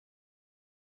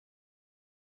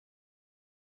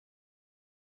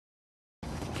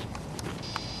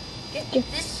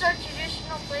This is our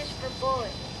traditional place for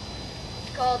bowling.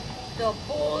 It's called the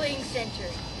Bowling Center.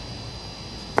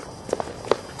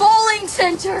 Bowling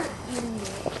Center!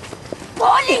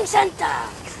 Bowling Center!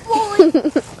 Bowling.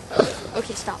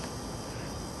 Okay, stop.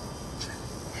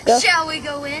 Go. Shall we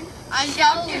go in? I'm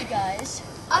Dr. Guys.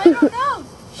 I don't know.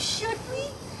 Should we?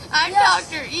 I'm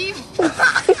Dr. Eve.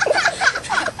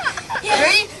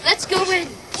 Ready? Let's go in.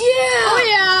 Yeah. Oh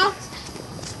yeah.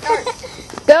 Start.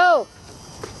 Go.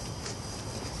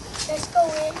 Let's go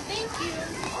in. Thank you.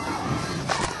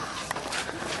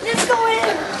 Let's go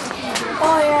in.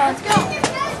 Oh yeah. Let's go.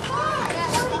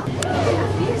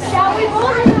 Shall we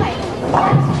bowl tonight?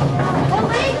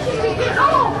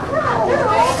 Oh crap! They're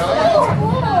all full.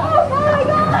 Oh my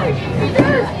gosh!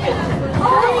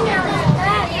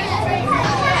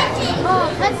 Oh,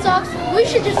 that sucks. We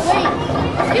should just wait.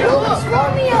 Let's get It's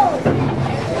Romeo.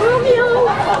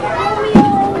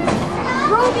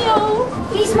 Romeo.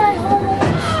 He's my home.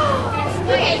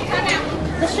 Okay, come out.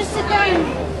 Let's just sit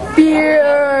down.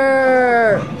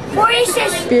 Beer.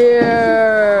 Oasis.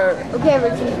 Beer. Okay,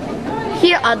 Richie.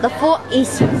 Here are the 4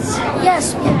 aces.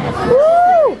 Yes.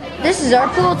 Woo! This is our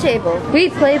pool table. We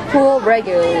play pool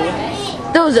regularly.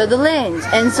 Those are the lanes,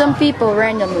 and some people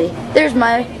randomly. There's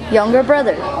my younger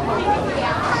brother.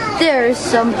 There's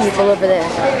some people over there.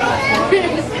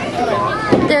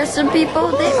 There's some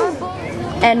people there.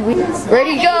 And we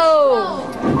ready to go.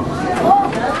 Oh,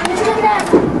 look at that.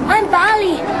 I'm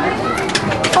Bali.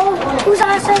 Oh, who's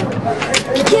awesome?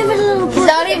 Give it a little push. He's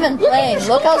not even playing.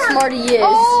 Look how smart he is.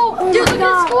 Oh, Dude, look at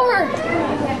the score.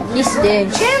 He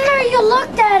stinks. Chandler, you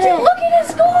looked at it. Look at his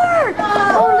score.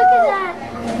 Oh, look at that.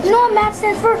 You know what MAT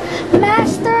stands for?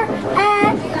 Master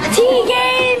at T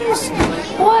Games.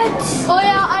 What? Oh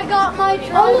yeah, I got my.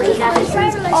 Oh, look, he got his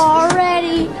driver's license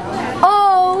already.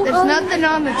 Oh. There's nothing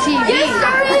on the TV. Yes,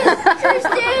 there is.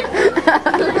 Tristan.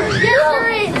 Yes, there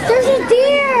is. There's a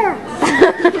deer.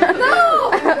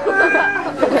 No.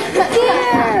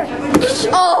 Deer.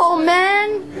 Oh man,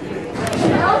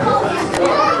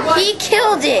 he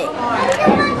killed it.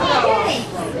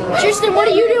 Tristan, what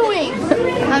are you doing?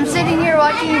 I'm sitting here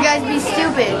watching you guys be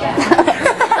stupid.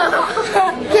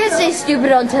 Can't say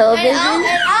stupid on television.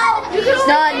 It's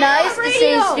not nice to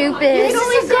say stupid. This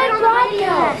is a good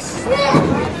broadcast.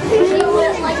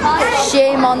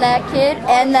 Shame on that kid,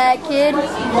 and that kid,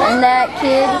 and that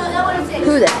kid.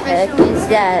 Who the heck is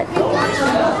that?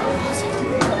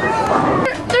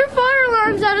 Their fire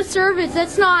alarm's out of service.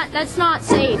 That's not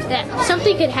safe. That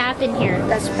something could happen here.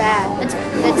 That's bad.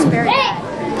 That's very bad.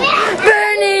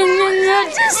 Burning in the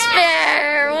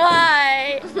despair.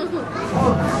 Why?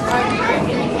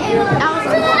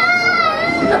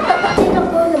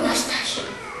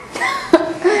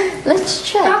 Let's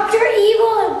check. Dr.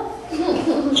 Evil.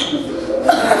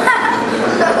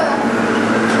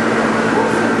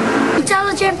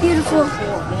 Intelligent, beautiful.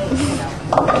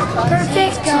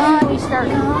 Perfect. We start.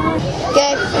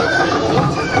 Okay.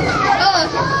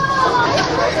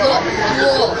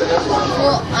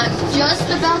 Well, I'm just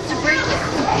about to break it.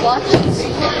 Watch this.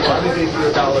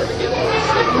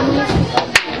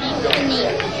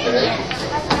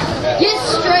 Yes,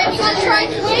 strike. That's right.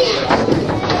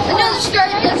 Another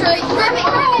strike. That's right. Grab it.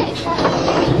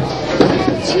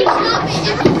 Stop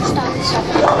it. Stop it.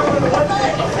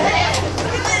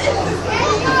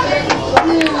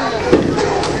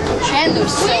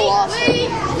 Chandler's so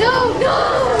awesome. No.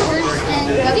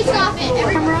 Okay, stop it.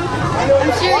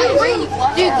 I'm serious.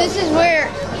 Dude, this is where.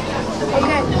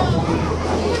 Okay.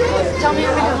 Tell me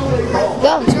how to go.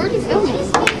 Go. It's already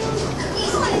filming.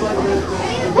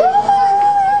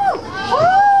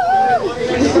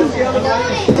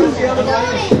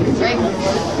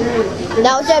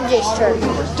 Now it's MJ's turn.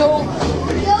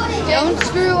 Don't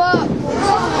screw up.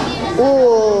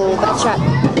 Ooh, bad shot.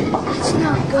 It's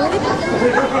not good.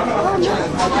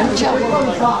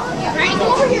 Ready?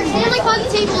 Come over here. Stand like by the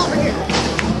table over here.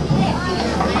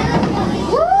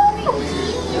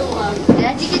 I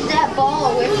had to get that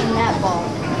ball away from that ball.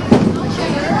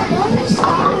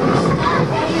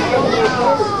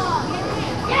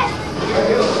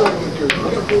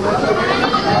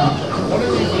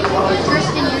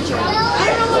 Tristan, your turn.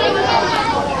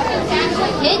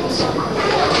 Hit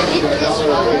this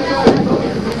one.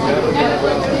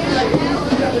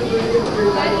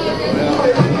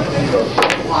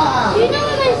 You know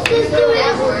what my sister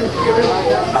is?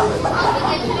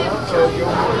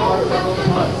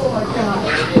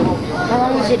 How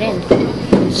long is it in?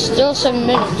 Still 7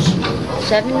 minutes.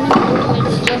 7 minutes?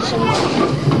 It's still 7 minutes.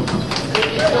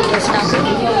 Let's stop it.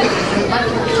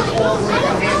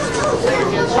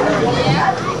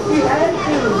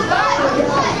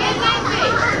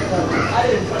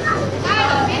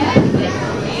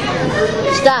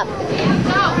 Stop.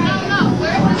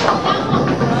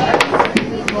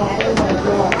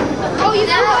 Oh, you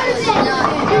got it.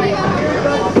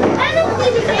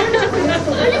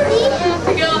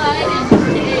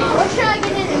 What should I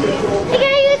get in? Hey,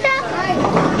 can I use that?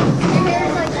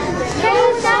 Can I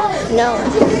use that? No.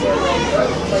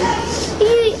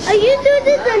 Are you doing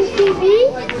this on TV?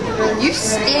 You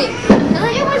stink.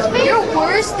 You're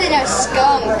worse than a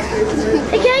skunk.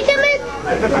 Hey, can I come in?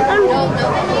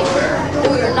 No,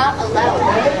 you're not allowed.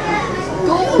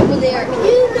 Go over there.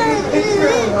 You guys do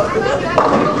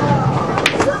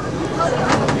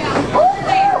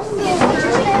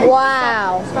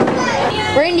Wow.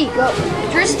 Brandy, go.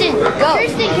 Tristan, go.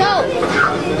 Tristan, go.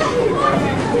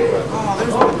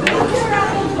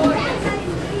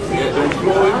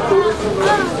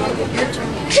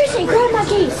 Tristan, grab my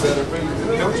case.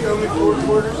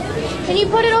 Can you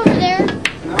put it over there?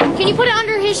 Can you put it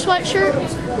under his sweatshirt?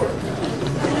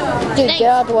 Dude, get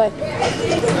out of the way.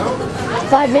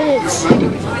 5 minutes.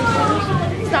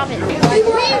 Stop it.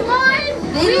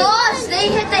 They lost. They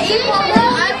hit the 8-ball.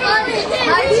 I won.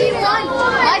 My team won.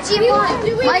 My team won.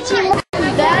 My team won.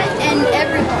 That and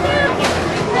everything.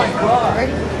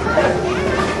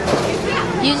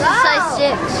 Use the size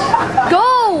 6.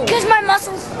 Go! Because my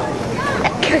muscles.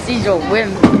 Because he's a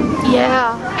wimp.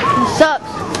 Yeah. He sucks.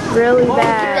 Really bad. Look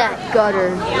at that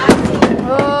gutter.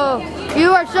 Oh,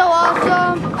 you are so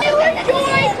awesome.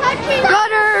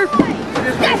 Gutter!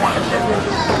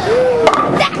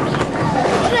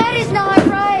 That is not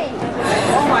right.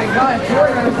 Oh my God,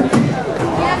 Jordan.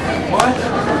 What?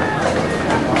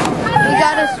 We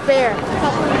got a spare.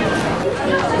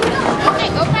 Okay,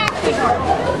 go back.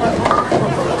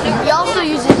 He also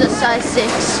uses a size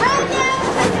 6.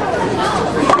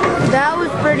 That was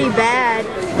pretty bad.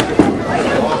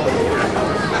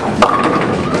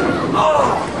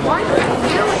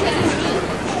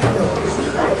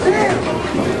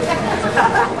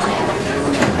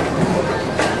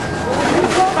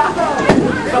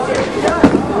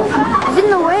 He's in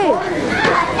the way.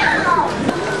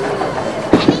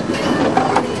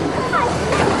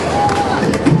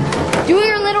 Do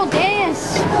your little dance.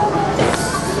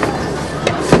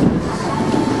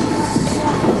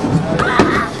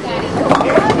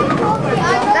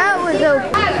 That was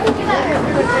okay.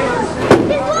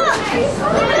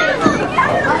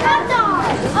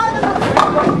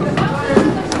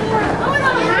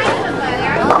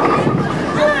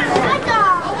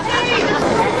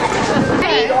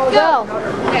 Go.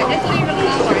 Yeah, just leave it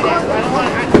alone like that.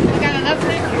 I got enough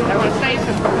pictures. I want to save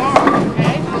some for tomorrow,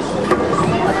 okay?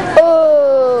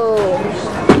 Oh.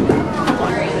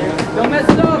 Don't mess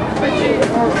it up.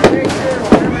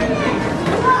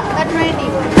 That's Randy.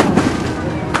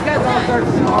 You guys all start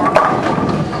tomorrow.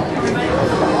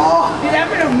 Oh, dude,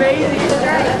 that'd been amazing.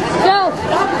 Go.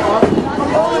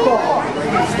 Volleyball.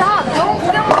 Stop. Don't.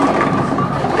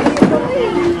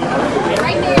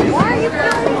 Right there. Why are you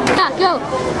filming? Yeah, go.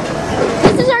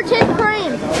 This is our 10th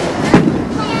frame.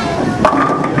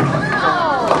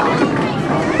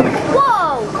 Whoa.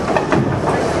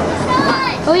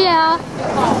 Oh yeah.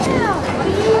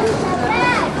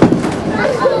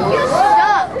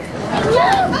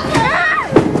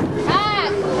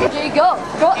 MJ go.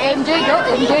 Go MJ go.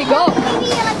 MJ go.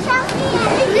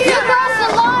 You crossed the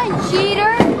line,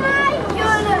 cheater.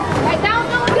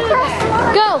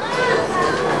 Go.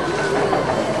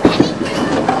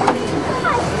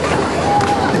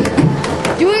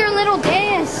 Do your little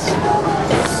dance.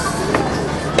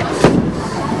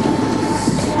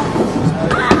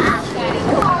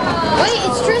 Wait,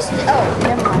 it's Tristan. Oh,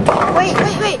 never mind.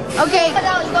 Wait. Okay.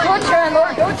 Go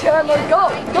Chandler. Go Chandler. Go.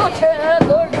 Go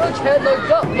Chandler. Go Chandler.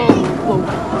 Go.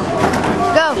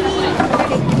 Go.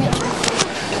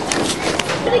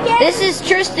 This is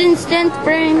Tristan's 10th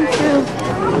frame too.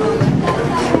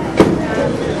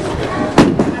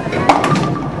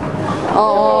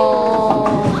 Oh,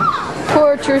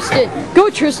 poor Tristan. Go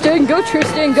Tristan. Go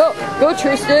Tristan. Go. Go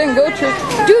Tristan. Go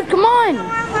Tristan. Dude, come on.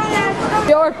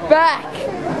 You're back.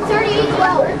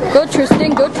 38-12. Go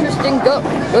Tristan. Go Tristan. Go.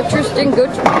 Go Tristan. Go.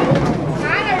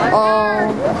 Oh.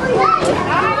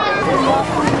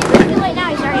 Wait, now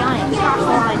he's already on it. He's crossed the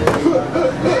line.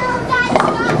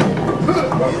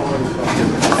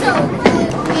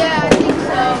 Yeah, I think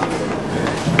so.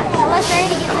 Unless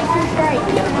Randy gets like 2 strikes.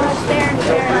 Fair.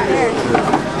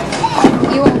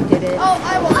 You won't get it. Oh,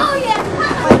 I will. Oh,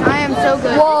 yeah. I am so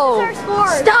good. Whoa. This is our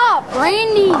score. Stop,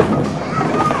 Randy.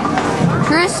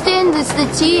 Tristan, this is the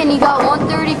T, and he got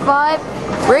 135.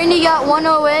 Randy got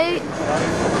 108.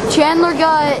 Chandler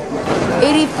got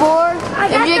 84.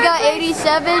 MJ got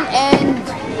 87, and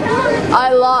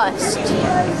I lost.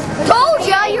 Told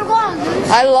ya, you're gonna lose.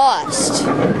 I lost.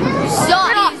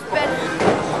 Suck.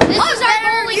 This is our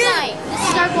bowling night. This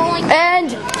is our bowling night.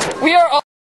 And we are all